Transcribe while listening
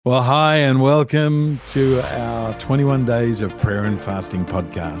Well, hi, and welcome to our 21 Days of Prayer and Fasting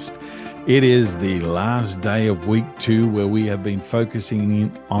podcast. It is the last day of week 2 where we have been focusing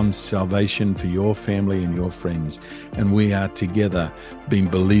in on salvation for your family and your friends. And we are together been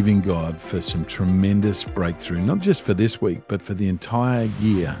believing God for some tremendous breakthrough, not just for this week, but for the entire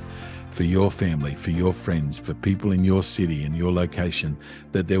year. For your family, for your friends, for people in your city and your location,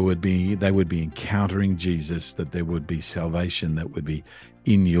 that they would be encountering Jesus, that there would be salvation that would be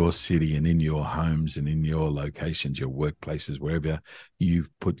in your city and in your homes and in your locations, your workplaces, wherever you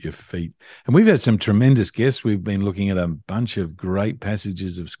put your feet. And we've had some tremendous guests. We've been looking at a bunch of great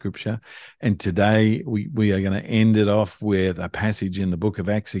passages of Scripture. And today we are going to end it off with a passage in the book of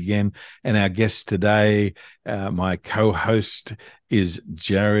Acts again. And our guest today, my co-host, is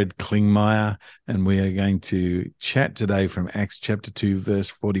Jared Klingmeyer, and we are going to chat today from Acts chapter 2, verse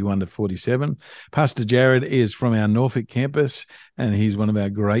 41 to 47. Pastor Jared is from our Norfolk campus, and he's one of our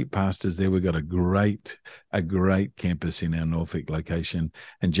great pastors there. We've got a great campus in our Norfolk location.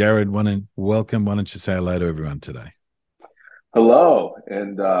 And Jared, welcome. Why don't you say hello to everyone today? Hello,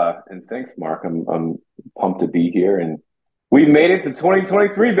 and thanks, Mark. I'm pumped to be here, and we've made it to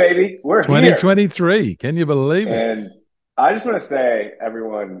 2023, baby. We're here. 2023. Can you believe it? And I just want to say,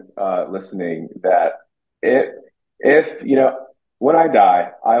 everyone listening, that if when I die,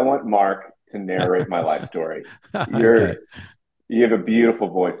 I want Mark to narrate my life story. Okay. You have a beautiful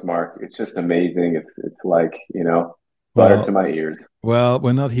voice, Mark. It's just amazing. It's like butter to my ears. Well,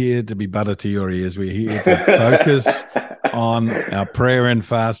 we're not here to be butter to your ears. We're here to focus on our prayer and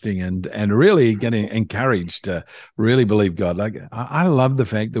fasting and really getting encouraged to really believe God. Like, I love the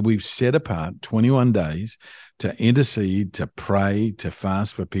fact that we've set apart 21 days to intercede, to pray, to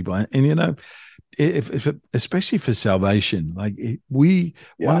fast for people. And if especially for salvation,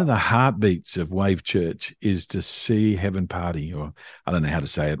 one of the heartbeats of Wave Church is to see heaven party, or I don't know how to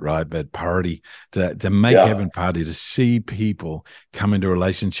say it right, but party, to make heaven party, to see people come into a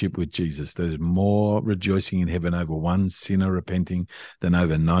relationship with Jesus. There's more rejoicing in heaven over one sinner repenting than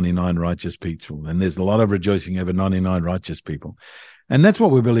over 99 righteous people. And there's a lot of rejoicing over 99 righteous people. And that's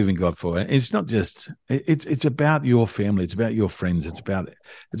what we're believing God for. It's not just, it's about your family. It's about your friends. It's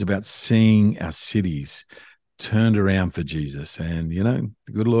about seeing our cities turned around for Jesus. And, the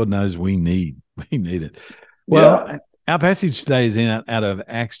good Lord knows we need it. Well, our passage today is out of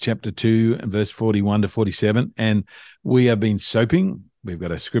Acts chapter 2, verse 41 to 47. And we have been soaping. We've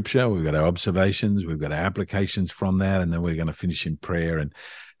got a scripture, we've got our observations, we've got our applications from that, and then we're going to finish in prayer. And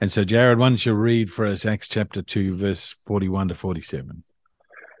so, Jared, why don't you read for us Acts chapter 2, verse 41 to 47?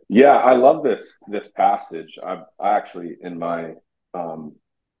 Yeah, I love this passage. I actually, in my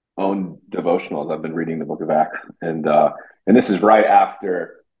own devotionals, I've been reading the book of Acts, and this is right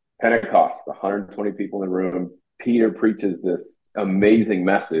after Pentecost, 120 people in the room. Peter preaches this amazing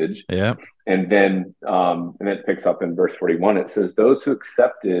message. Yeah. And then it picks up in verse 41. It says, those who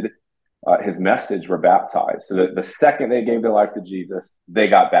accepted his message were baptized. So that the second they gave their life to Jesus, they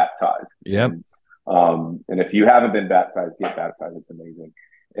got baptized. Yeah. And if you haven't been baptized, get baptized. It's amazing.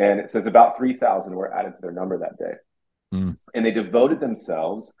 And it says about 3,000 were added to their number that day. And they devoted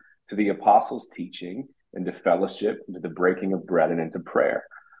themselves to the apostles' teaching and to fellowship, and to the breaking of bread and into prayer.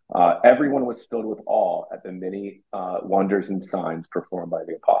 Everyone was filled with awe at the many wonders and signs performed by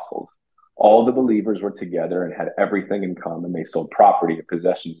the apostles. All the believers were together and had everything in common. They sold property and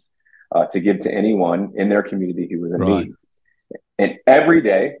possessions to give to anyone in their community who was in need. And every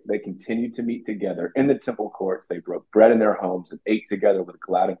day they continued to meet together in the temple courts. They broke bread in their homes and ate together with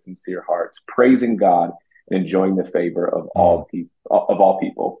glad and sincere hearts, praising God and enjoying the favor of all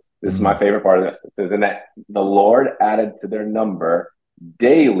people. This is my favorite part of this. It says, and that the Lord added to their number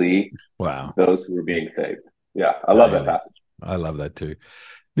daily those who were being saved. Yeah, I love that passage. I love that too.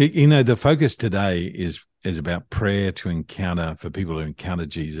 The focus today is about prayer for people to encounter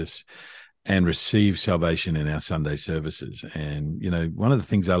Jesus and receive salvation in our Sunday services. And, one of the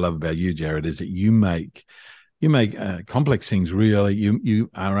things I love about you, Jared, is that you make complex things really, you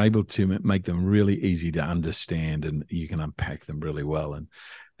are able to make them really easy to understand, and you can unpack them really well. And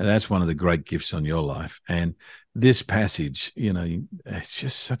that's one of the great gifts on your life. And this passage, it's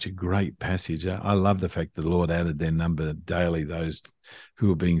just such a great passage. I love the fact that the Lord added their number daily, those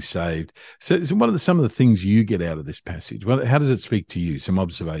who are being saved. So what are some of the things you get out of this passage? How does it speak to you? Some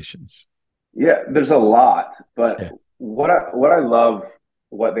observations. Yeah, there's a lot, but what I love,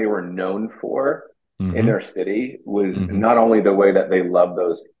 what they were known for in their city was not only the way that they loved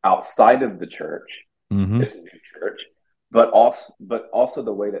those outside of the church, this new church, but also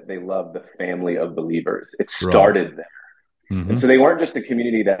the way that they loved the family of believers. It started there. And so they weren't just a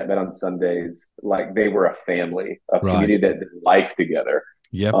community that met on Sundays, like they were a family, a community that did life together.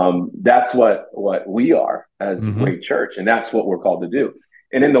 Yep. That's what we are as Way Church, and that's what we're called to do.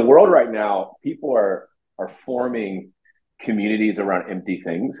 And in the world right now, people are forming communities around empty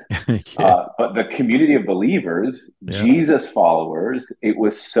things. But the community of believers, Jesus followers, it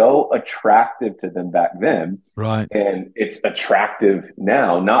was so attractive to them back then. Right. And it's attractive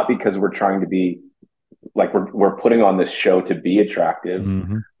now, not because we're trying to be like we're putting on this show to be attractive,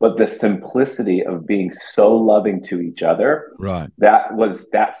 but the simplicity of being so loving to each other. Right. That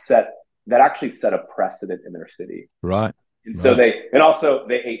actually set a precedent in their city. Right. And so they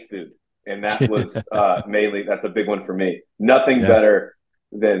ate food. And that was mainly, that's a big one for me. Nothing better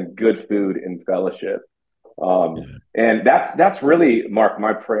than good food and fellowship. And that's really, Mark,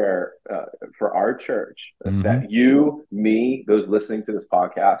 my prayer for our church, that you, me, those listening to this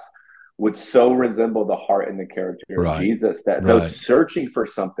podcast would so resemble the heart and the character of Jesus, that those searching for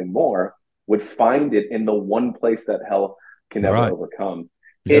something more would find it in the one place that hell can never overcome.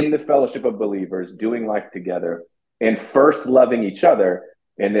 In the fellowship of believers, doing life together, and first loving each other,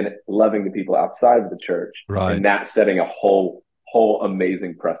 and then loving the people outside of the church, and that setting a whole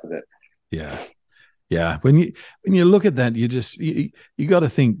amazing precedent. Yeah. When you look at that, you got to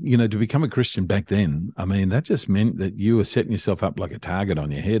think, to become a Christian back then, I mean, that just meant that you were setting yourself up like a target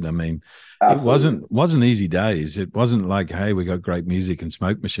on your head. I mean, Absolutely. It wasn't easy days. It wasn't like, hey, we got great music and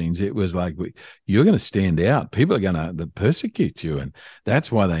smoke machines. It was like, you're going to stand out. People are going to persecute you. And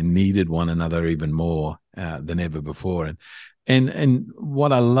that's why they needed one another even more than ever before. And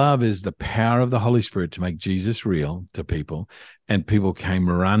what I love is the power of the Holy Spirit to make Jesus real to people, and people came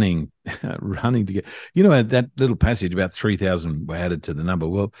running to get, that little passage about 3,000 were added to the number.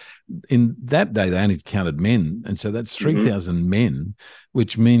 Well, in that day, they only counted men. And so that's 3,000 men,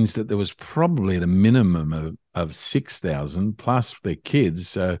 which means that there was probably at a minimum of 6,000 plus their kids.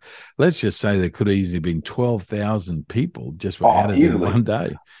 So let's just say there could have easily been 12,000 people just were added in one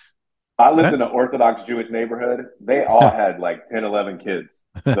day. I lived in an Orthodox Jewish neighborhood. They all had like 10, 11 kids.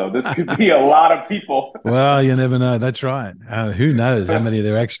 So this could be a lot of people. Well, you never know. That's right. Who knows how many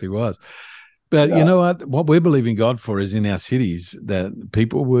there actually was. But you know what? What we're believing God for is in our cities that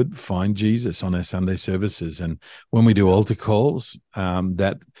people would find Jesus on our Sunday services. And when we do altar calls,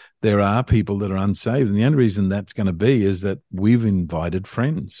 that there are people that are unsaved. And the only reason that's going to be is that we've invited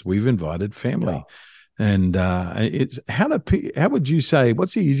friends. We've invited family. Yeah. And it's how would you say,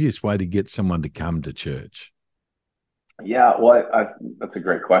 what's the easiest way to get someone to come to church? Yeah, well, that's a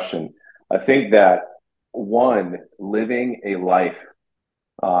great question. I think that one, living a life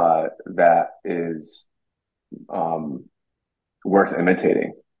that is worth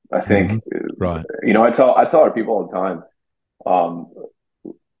imitating. I think, right. I tell our people all the time,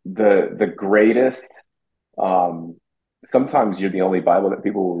 the greatest. Sometimes you're the only Bible that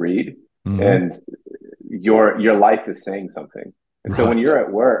people will read, and your life is saying something. And so when you're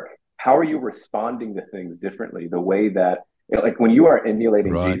at work, how are you responding to things differently? The way that, like when you are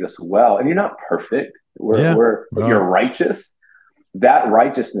emulating Jesus well, and you're not perfect, you're righteous. That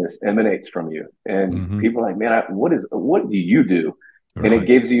righteousness emanates from you, and people are like, man, what do you do? And it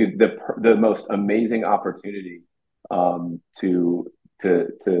gives you the most amazing opportunity to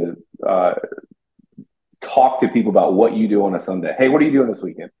talk to people about what you do on a Sunday. Hey, what are you doing this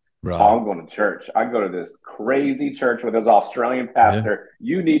weekend? Right. Oh, I'm going to church. I go to this crazy church with this Australian pastor.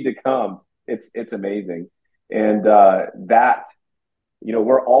 Yeah. You need to come. It's amazing. And that,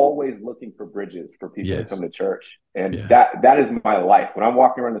 we're always looking for bridges for people to come to church. And that is my life. When I'm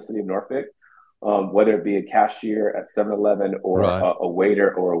walking around the city of Norfolk, whether it be a cashier at 7-Eleven or a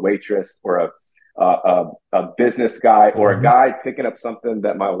waiter or a waitress or a business guy or a guy picking up something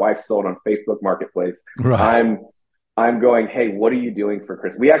that my wife sold on Facebook Marketplace, I'm going, hey, what are you doing for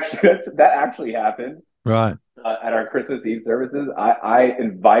Christmas? That actually happened. Right. At our Christmas Eve services, I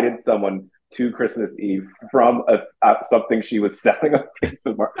invited someone to Christmas Eve from something she was selling on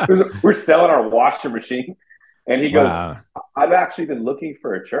Facebook Market. We're selling our washer machine. And he goes, I've actually been looking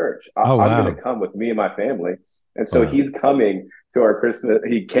for a church. I'm going to come with me and my family. And so he came to our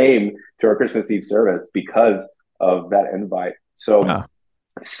Christmas Eve service because of that invite. So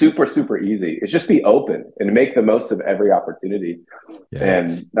super, super easy. It's just be open and make the most of every opportunity. Yeah.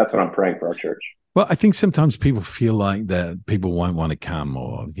 And that's what I'm praying for our church. Well, I think sometimes people feel like that people won't want to come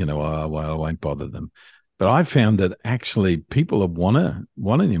or, I won't bother them. But I found that actually people want an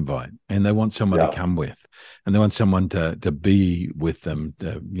invite and they want someone to come with, and they want someone to be with them,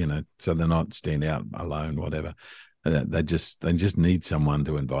 so they're not stand out alone, whatever. They just need someone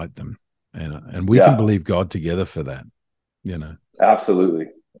to invite them. And we can believe God together for that, Absolutely.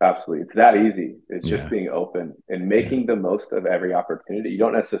 Absolutely. It's that easy. It's Yeah. just being open and making the most of every opportunity. You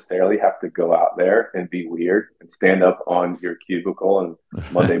don't necessarily have to go out there and be weird and stand up on your cubicle on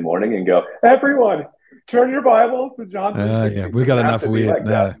Monday morning and go, everyone, turn your Bibles to John 3:16. Yeah, we got enough weird. Like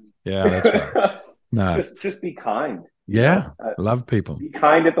no, yeah, that's right. No, just be kind. Yeah, love people. Be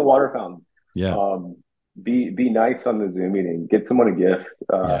kind at the water fountain. Yeah. Be nice on the Zoom meeting. Get someone a gift.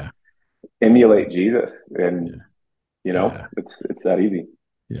 Emulate Jesus, and it's that easy.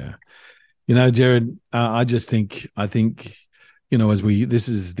 Yeah. Jared, I think, this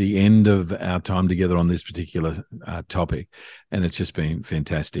is the end of our time together on this particular topic, and it's just been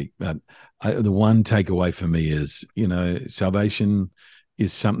fantastic. But the one takeaway for me is, salvation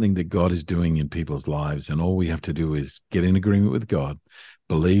is something that God is doing in people's lives, and all we have to do is get in agreement with God,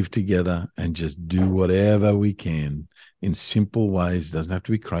 believe together, and just do whatever we can in simple ways. It doesn't have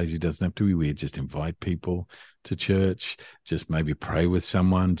to be crazy, doesn't have to be weird. Just invite people to church, just maybe pray with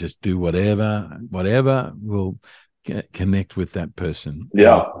someone, just do whatever will connect with that person.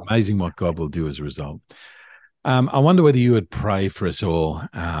 Yeah. Amazing what God will do as a result. I wonder whether you would pray for us all,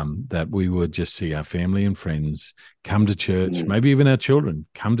 that we would just see our family and friends come to church, maybe even our children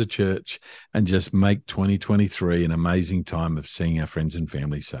come to church, and just make 2023 an amazing time of seeing our friends and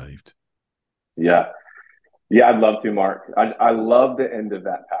family saved. Yeah. Yeah, I'd love to, Mark. I love the end of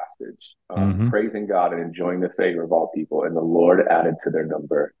that passage, praising God and enjoying the favor of all people, and the Lord added to their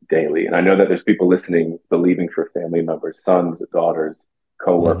number daily. And I know that there's people listening, believing for family members, sons, daughters,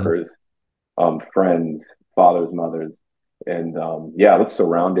 coworkers, friends, fathers, mothers. And let's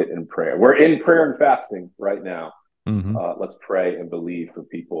surround it in prayer. We're in prayer and fasting right now. Let's pray and believe for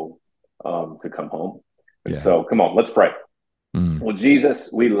people to come home. And so come on, let's pray. Well, Jesus,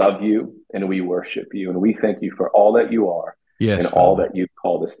 we love you and we worship you, and we thank you for all that you are and all that you've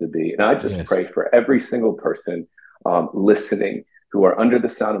called us to be. And I just pray for every single person listening who are under the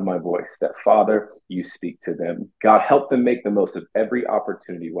sound of my voice, that, Father, you speak to them. God, help them make the most of every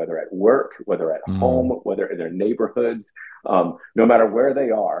opportunity, whether at work, whether at home, whether in their neighborhoods, no matter where they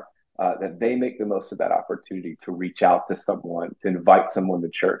are, that they make the most of that opportunity to reach out to someone, to invite someone to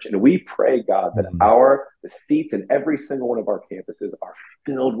church. And we pray, God, that the seats in every single one of our campuses are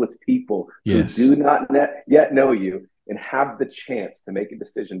filled with people who do not yet know you and have the chance to make a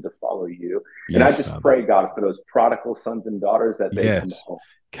decision to follow you. And I just pray, God, for those prodigal sons and daughters, that they come home.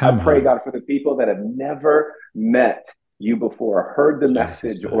 I pray, God, for the people that have never met you before, heard the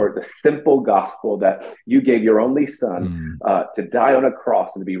message or the simple gospel that you gave your only son to die on a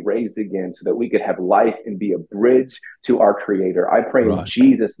cross and to be raised again so that we could have life and be a bridge to our Creator. I pray in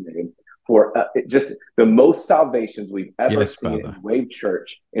Jesus' name for just the most salvations we've ever seen in Wave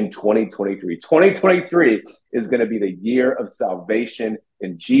Church in 2023. 2023 is going to be the year of salvation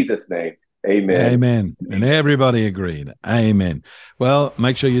in Jesus' name. Amen. Amen. And everybody agreed. Amen. Well,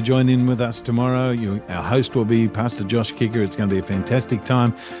 make sure you join in with us tomorrow. Our host will be Pastor Josh Kicker. It's going to be a fantastic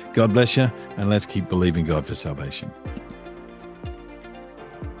time. God bless you, and let's keep believing God for salvation.